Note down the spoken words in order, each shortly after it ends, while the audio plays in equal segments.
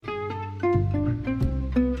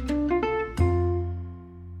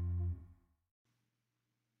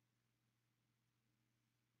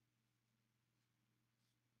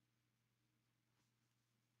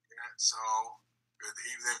So, good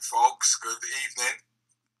evening, folks. Good evening.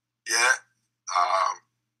 Yeah.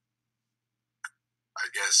 I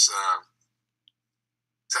guess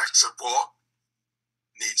tech support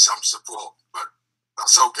needs some support, but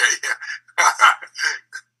that's okay.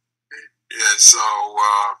 Yeah. So,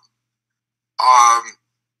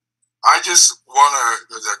 I just want to,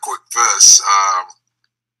 with a quick verse,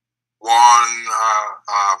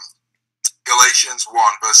 Galatians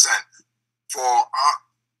 1, verse 10.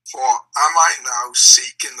 For am I now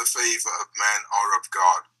seeking the favor of men or of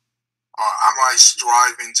God? Or am I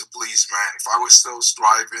striving to please men? If I was still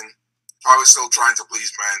trying to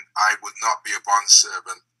please men, I would not be a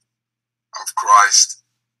bondservant of Christ.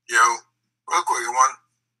 Real quick, I want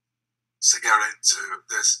to get into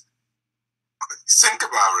this. Think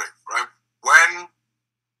about it, right? When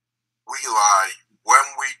we lie, when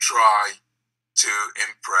we try to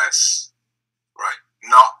impress, right?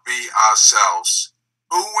 Not be ourselves.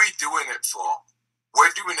 Who are we doing it for?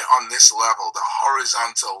 We're doing it on this level, the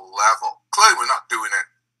horizontal level. Clearly, we're not doing it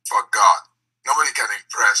for God. Nobody can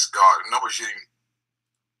impress God. Nobody should even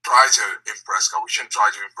try to impress God. We shouldn't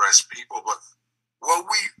try to impress people. But who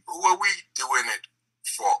are we doing it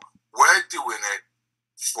for? We're doing it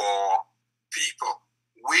for people.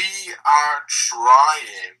 We are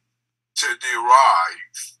trying to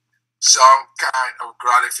derive some kind of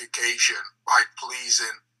gratification by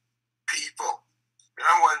pleasing people.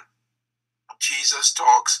 When Jesus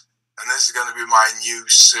talks, and this is going to be my new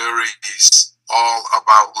series all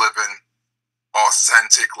about living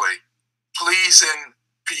authentically, pleasing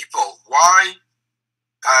people. Why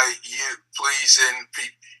are you pleasing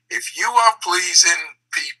people? If you are pleasing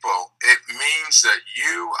people, it means that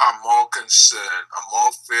you are more concerned and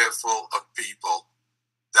more fearful of people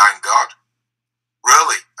than God.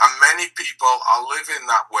 Really, and many people are living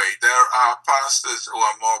that way. There are pastors who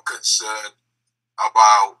are more concerned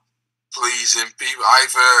about pleasing people.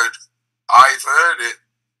 I've heard it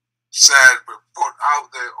said, put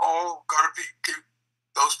out there, gotta keep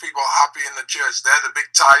those people happy in the church. They're the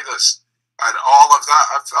big tithers and all of that.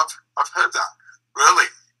 I've heard that. Really?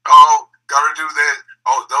 Gotta do this.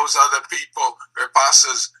 Those other people, their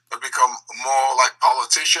pastors have become more like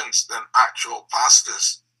politicians than actual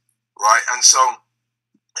pastors, right? And so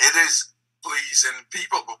it is pleasing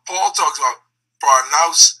people. But Paul talks about,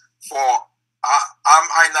 am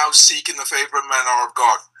I now seeking the favor of men or of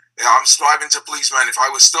God? I'm striving to please men. If I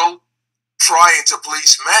was still trying to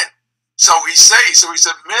please men. So he's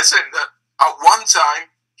admitting that at one time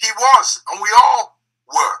he was, and we all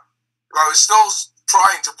were. If I was still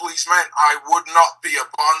trying to please men, I would not be a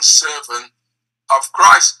bondservant of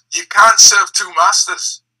Christ. You can't serve two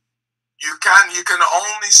masters. You can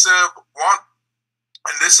only serve one.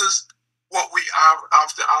 And this is what we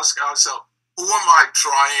have to ask ourselves. Who am I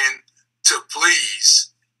trying to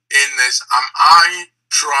please in this? Am I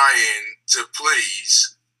trying to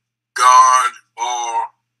please God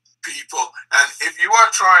or people? And if you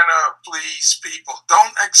are trying to please people,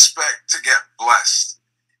 don't expect to get blessed.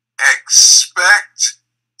 Expect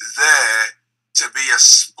there to be a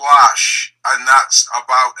splash, and that's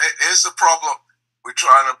about it. Here's the problem with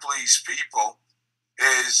trying to please people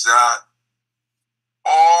is that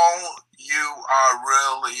all you are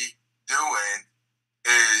really doing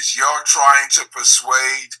is you're trying to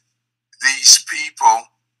persuade these people,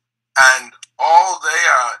 and all they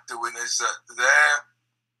are doing is that their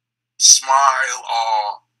smile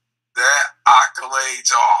or their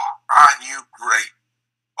accolades aren't you great,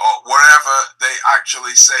 or whatever they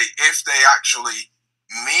actually say. If they actually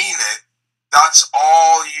mean it, that's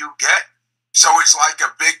all you get. So it's like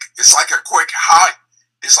a quick high.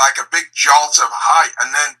 It's like a big jolt of high,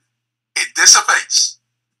 and then it dissipates,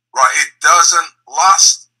 right? It doesn't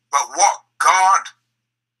last. But what God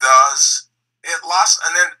does, it lasts.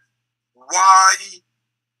 And then why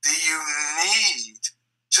do you need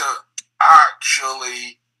to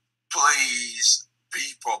actually please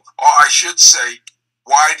people? Or I should say,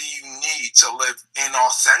 why do you need to live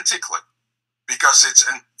inauthentically? Because it's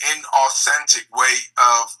an inauthentic way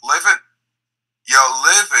of living. You're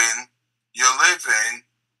living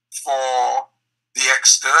for the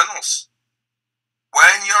externals.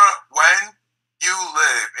 When you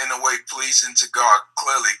live in a way pleasing to God,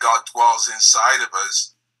 clearly God dwells inside of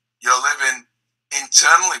us. You're living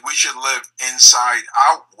internally. We should live inside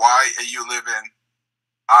out. Why are you living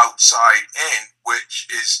outside in? Which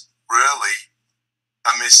is really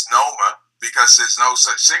a misnomer, because there's no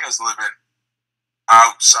such thing as living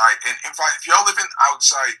outside in. In fact, if you're living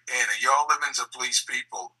outside in and you're living to please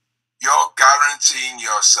people, you're guaranteeing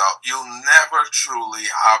yourself you'll never truly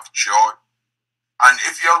have joy. And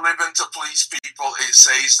if you're living to please people, it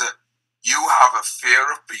says that you have a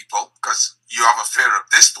fear of people because you have a fear of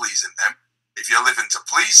displeasing them. If you're living to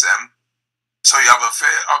please them, so you have a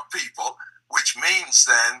fear of people, which means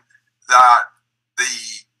then that the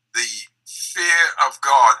fear of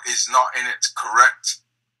God is not in its correct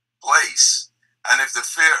place. And if the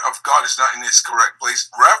fear of God is not in its correct place,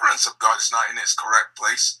 reverence of God is not in its correct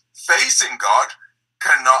place, faith in God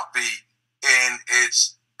cannot be in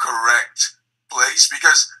its correct place,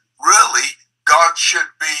 because really God should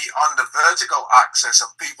be on the vertical axis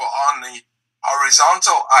of people on the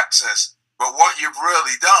horizontal axis. But what you've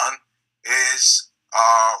really done is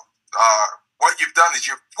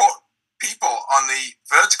you've put people on the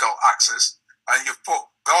vertical axis and you've put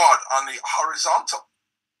God on the horizontal.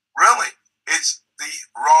 Really, it's the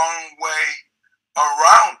wrong way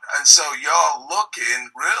around. And so you're looking,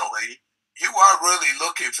 you are really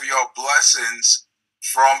looking for your blessings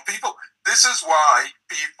from people. This is why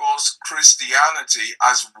people's Christianity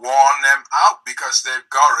has worn them out, because they've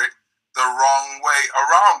got it the wrong way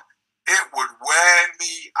around. It would wear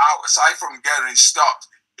me out, aside from getting stopped.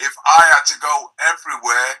 If I had to go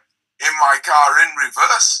everywhere in my car in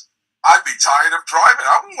reverse, I'd be tired of driving.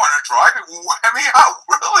 I wouldn't want to drive. It would wear me out,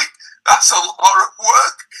 really. That's a lot of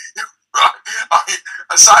work. I mean,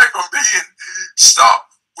 aside from being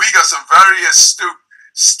stopped, we got some very astute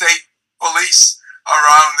state police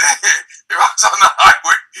around there. If I was on the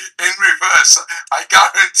highway in reverse, I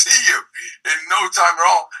guarantee you, in no time at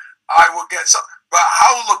all, I will get some. But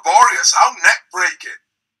how laborious, how neck-breaking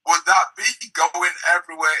would that be, going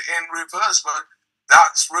everywhere in reverse? But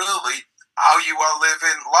that's really how you are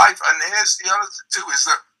living life. And here's the other thing too, is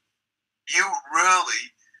that you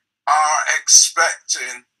really are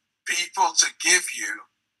expecting people to give you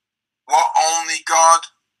what only God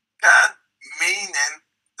can, meaning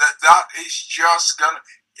that is just gonna,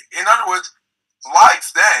 in other words,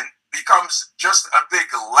 life then becomes just a big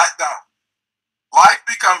letdown. Life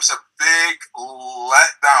becomes a big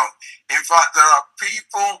letdown. In fact, there are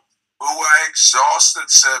people who are exhausted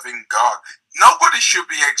serving God. Nobody should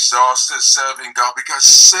be exhausted serving God, because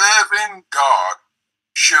serving God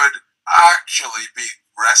should actually be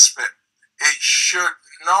respite. It should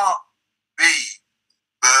not be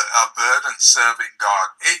a burden serving God.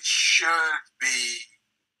 It should be,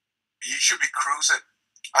 you should be cruising.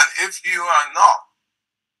 And if you are not,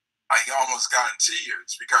 I almost guarantee you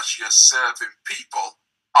it's because you're serving people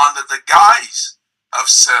under the guise of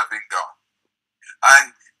serving God.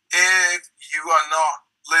 And if you are not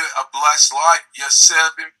living a blessed life, you're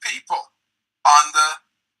serving people under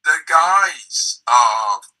the guise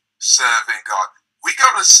of serving God. We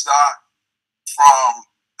got to start from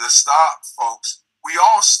the start, folks. We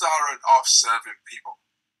all started off serving people.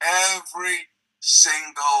 Every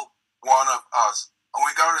single one of us. And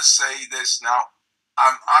we got to say this now.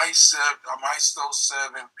 Am I still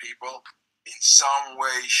serving people in some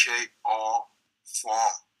way, shape, or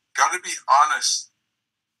form? Got to be honest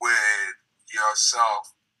with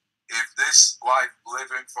yourself. If this life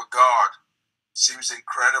living for God seems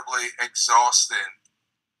incredibly exhausting,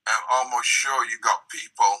 I'm almost sure you got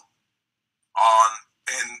people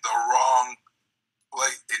in the wrong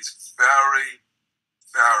place. It's very,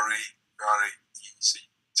 very, very easy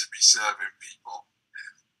to be serving people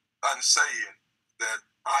and saying that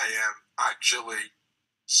I am actually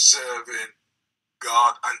serving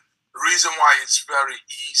God. And the reason why it's very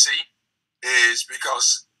easy is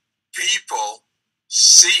because people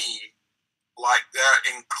seem like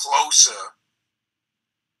they're in closer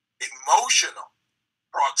emotional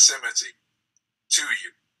proximity to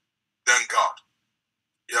you than God.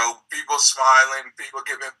 You know, people smiling, people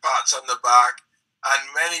giving pats on the back,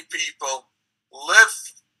 and many people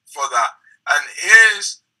live for that. And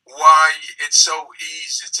here's why it's so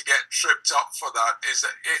easy to get tripped up for that,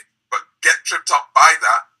 get tripped up by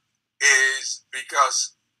that, is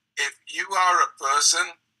because if you are a person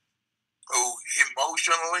who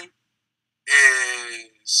emotionally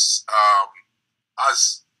is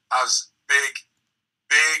has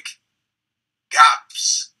big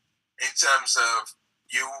gaps in terms of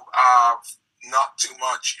you have not too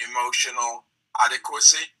much emotional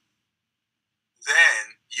adequacy,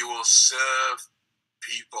 then you will serve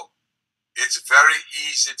people. It's very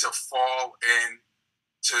easy to fall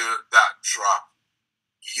into that trap.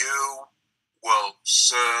 You will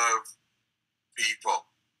serve people.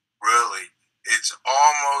 Really, it's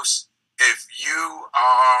almost, if you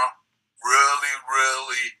are really,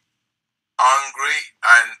 really hungry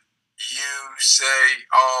and you say,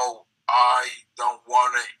 oh, I don't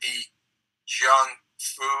want to eat junk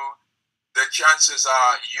food, the chances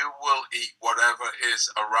are you will eat whatever is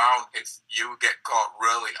around if you get caught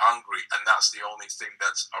really hungry and that's the only thing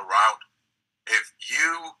that's around. If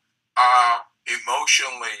you are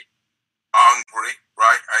emotionally hungry,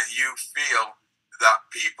 right, and you feel that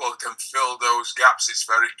people can fill those gaps, it's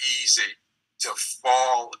very easy to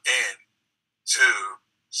fall in to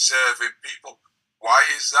serving people. Why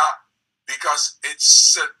is that? Because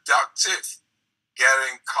it's seductive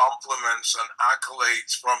getting compliments and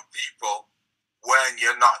accolades from people when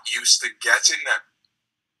you're not used to getting them.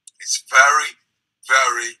 It's very,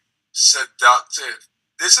 very seductive.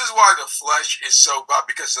 This is why the flesh is so bad,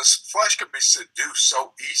 because the flesh can be seduced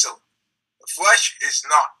so easily. The flesh is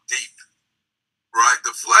not deep, right?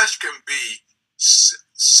 The flesh can be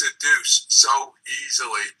seduced so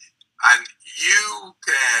easily, and you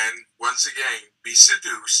can, once again, be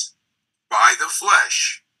seduced by the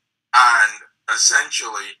flesh and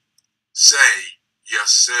essentially say you're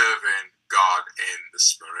serving God in the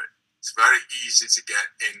spirit. It's very easy to get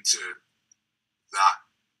into that,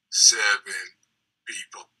 serving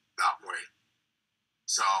people that way.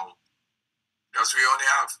 So, because we only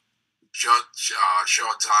have short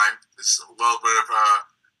time, this is a little bit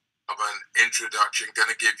of an introduction. Going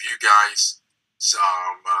to give you guys some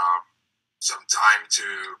time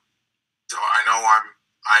to. So I know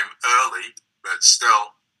I'm early, but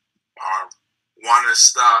still want to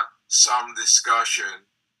start some discussion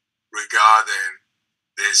regarding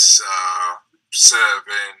this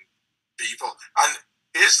serving people. And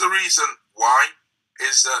here's the reason why,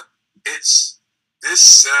 is that it's this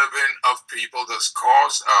serving of people that's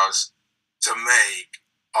caused us to make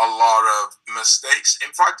a lot of mistakes.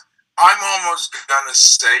 In fact, I'm almost going to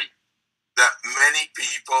say that many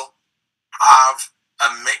people have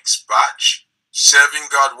a mixed batch, serving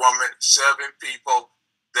God one minute, serving people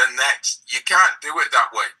the next. You can't do it that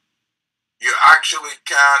way. You actually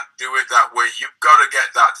can't do it that way. You've got to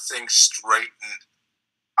get that thing straightened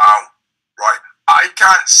out, right? I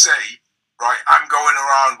can't say, right, I'm going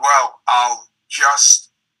around, well, I'll just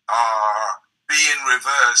be in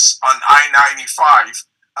reverse on I-95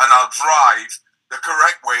 and I'll drive the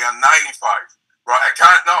correct way on 95, right? I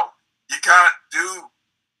can't, no. You can't do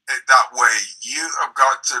it that way. You have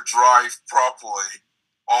got to drive properly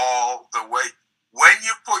all the way. When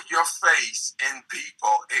you put your faith in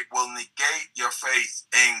people, it will negate your faith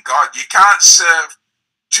in God. You can't serve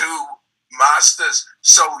two masters.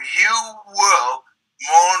 So you will,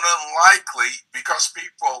 more than likely, because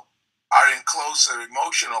people are in closer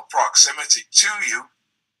emotional proximity to you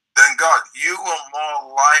than God, you will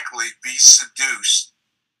more likely be seduced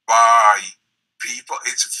by people.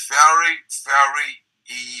 It's very, very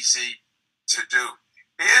easy to do.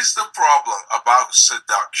 Here's the problem about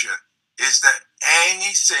seduction, is that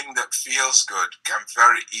anything that feels good can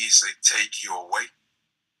very easily take you away.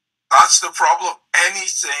 That's the problem.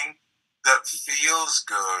 Anything that feels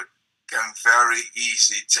good can very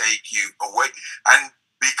easily take you away. And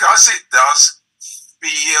because it does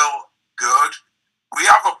feel good, we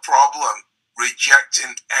have a problem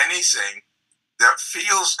rejecting anything that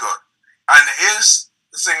feels good. And here's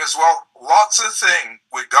the thing as well, lots of things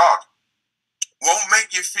with God won't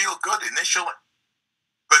make you feel good initially,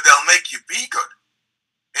 but they'll make you be good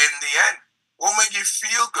in the end. Won't make you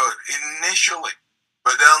feel good initially,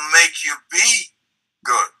 but they'll make you be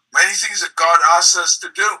good. Many things that God asks us to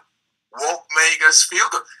do won't make us feel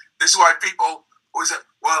good. This is why people always say,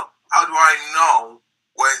 well, how do I know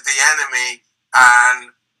when the enemy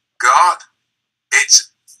and God?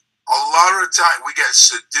 It's a lot of time we get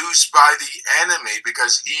seduced by the enemy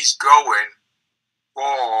because he's going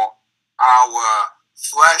for our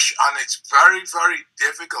flesh, and it's very, very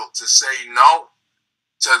difficult to say no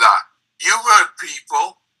to that. You've heard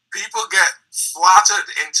people get flattered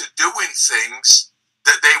into doing things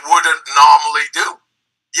that they wouldn't normally do.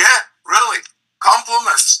 Yeah, really.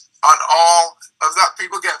 Compliments on all of that.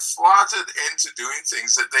 People get flattered into doing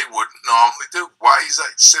things that they wouldn't normally do. Why is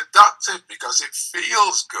that? Seductive, because it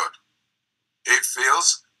feels good. It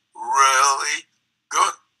feels really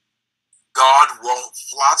good. God won't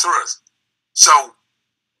flatter us. So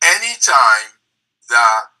anytime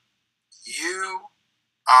that you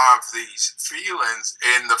have these feelings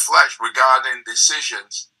in the flesh regarding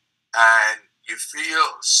decisions and you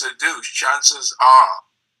feel seduced, chances are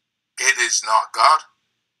it is not God.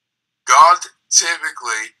 God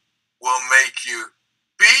typically will make you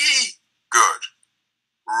be good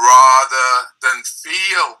rather than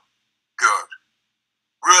feel good.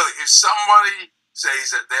 Really, if somebody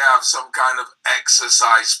says that they have some kind of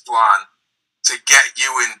exercise plan to get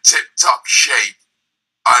you in tip-top shape,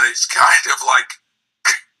 and it's kind of like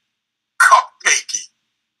cupcakey,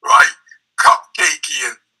 right? Cupcakey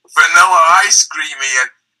and vanilla ice creamy, and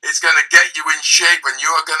it's going to get you in shape and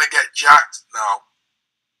you're going to get jacked. No.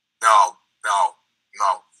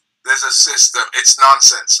 there's a system. It's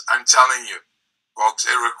nonsense. I'm telling you, folks,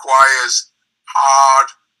 it requires hard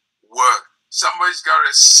work. Somebody's got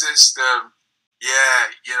a system. Yeah,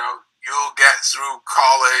 you'll get through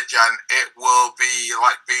college and it will be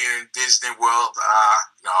like being in Disney World.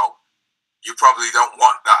 No, you probably don't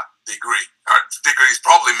want that degree. Our degree is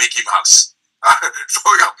probably Mickey Mouse.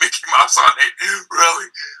 Probably got Mickey Mouse on it, really,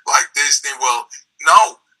 like Disney World.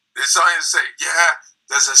 No, they're trying to say, yeah,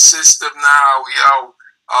 there's a system now.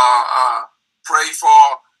 Pray for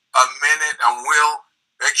a minute and we'll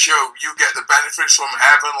make sure you get the benefits from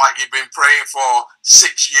heaven like you've been praying for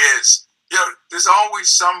 6 years. There's always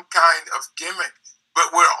some kind of gimmick,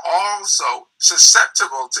 but we're also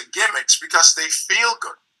susceptible to gimmicks because they feel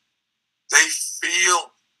good. They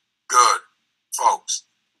feel good, folks.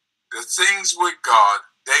 The things with God,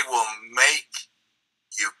 they will make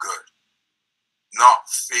you good, not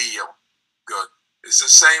feel good. It's the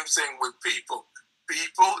same thing with people.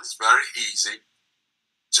 People, it's very easy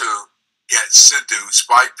to get seduced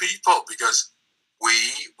by people because we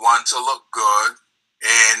want to look good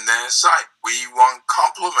in their sight. We want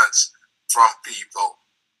compliments from people.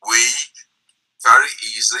 We very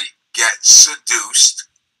easily get seduced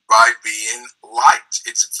by being liked.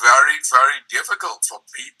 It's very, very difficult for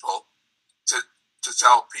people to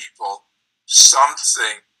tell people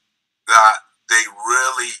something that they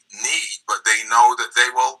really need, but they know that they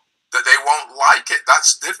won't like it.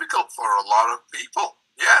 That's difficult for a lot of people.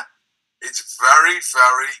 Yeah, it's very,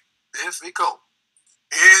 very difficult.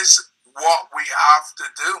 Here's what we have to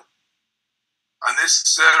do, and this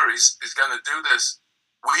series is going to do this.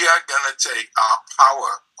 We are going to take our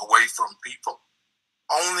power away from people.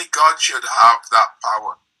 Only God should have that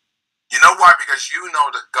power. You know why? Because you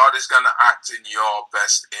know that God is going to act in your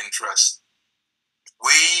best interest.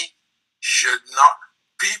 We should not.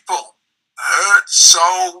 People hurt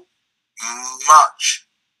so much.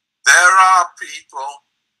 There are people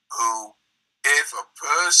who, if a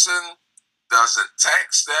person doesn't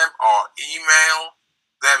text them or email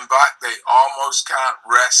them back, they almost can't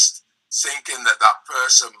rest thinking that that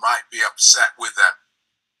person might be upset with them.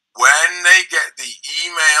 When they get the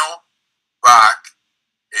email back,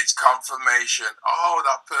 it's confirmation. Oh,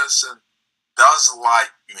 that person does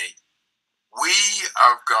like me. We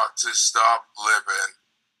have got to stop living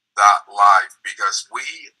that life because we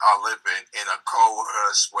are living in a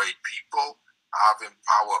coerced way. People having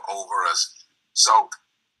power over us. So,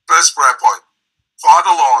 first prayer point.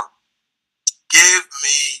 Father Lord, give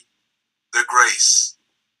me the grace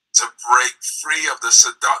to break free of the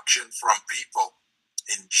seduction from people.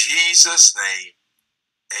 In Jesus' name,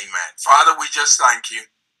 amen. Father, we just thank you.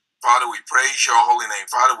 Father, we praise your holy name.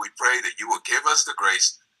 Father, we pray that you will give us the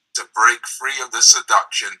grace to break free of the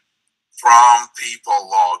seduction from people,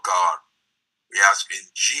 Lord God. We ask in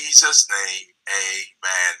Jesus' name,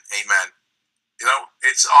 amen. Amen.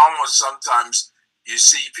 It's almost sometimes you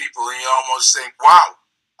see people and you almost think, wow,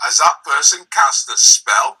 has that person cast a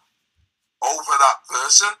spell over that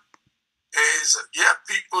person?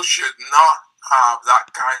 People should not have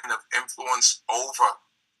that kind of influence over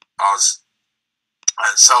us.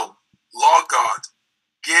 And so, Lord God,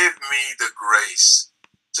 give me the grace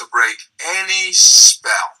to break any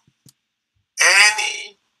spell,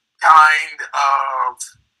 any kind of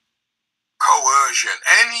coercion,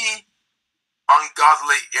 any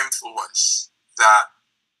ungodly influence that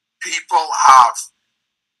people have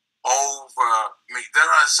over me. There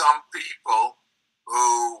are some people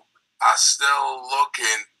who are still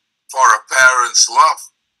looking for a parent's love,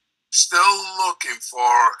 still looking for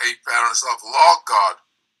a parent's love. Lord God,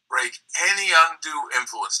 break any undue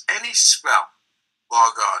influence, any spell,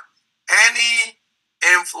 Lord God, any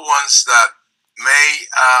influence that may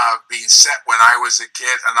have been set when I was a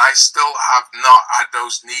kid and I still have not had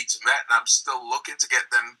those needs met and I'm still looking to get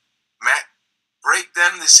them met. Break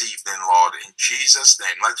them this evening, Lord, in Jesus'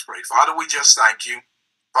 name. Let's pray. Father, we just thank you.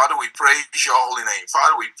 Father, we praise your holy name.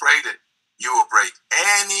 Father, we pray that you will break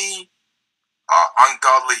any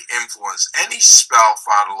ungodly influence, any spell,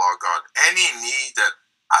 Father, Lord God, any need that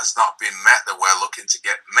has not been met that we're looking to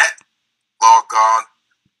get met, Lord God,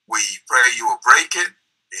 we pray you will break it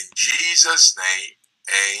in Jesus' name.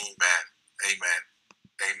 Amen. Amen.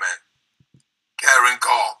 Amen. Carein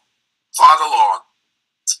call. Father, Lord,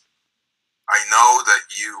 I know that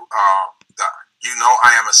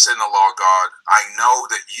I am a sinner, Lord God. I know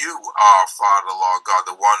that you are, Father, Lord God,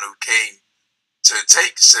 the one who came to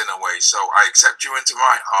take sin away. So I accept you into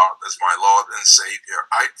my heart as my Lord and Savior.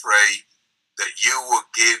 I pray that you will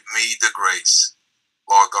give me the grace,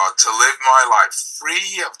 Lord God, to live my life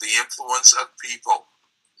free of the influence of people.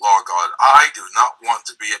 Lord God, I do not want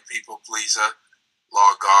to be a people pleaser.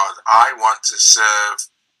 Lord God, I want to serve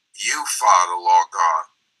you, Father, Lord God.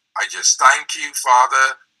 I just thank you,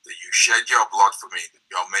 Father, that you shed your blood for me, that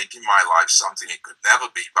you're making my life something it could never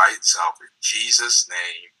be by itself. In Jesus'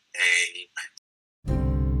 name, amen.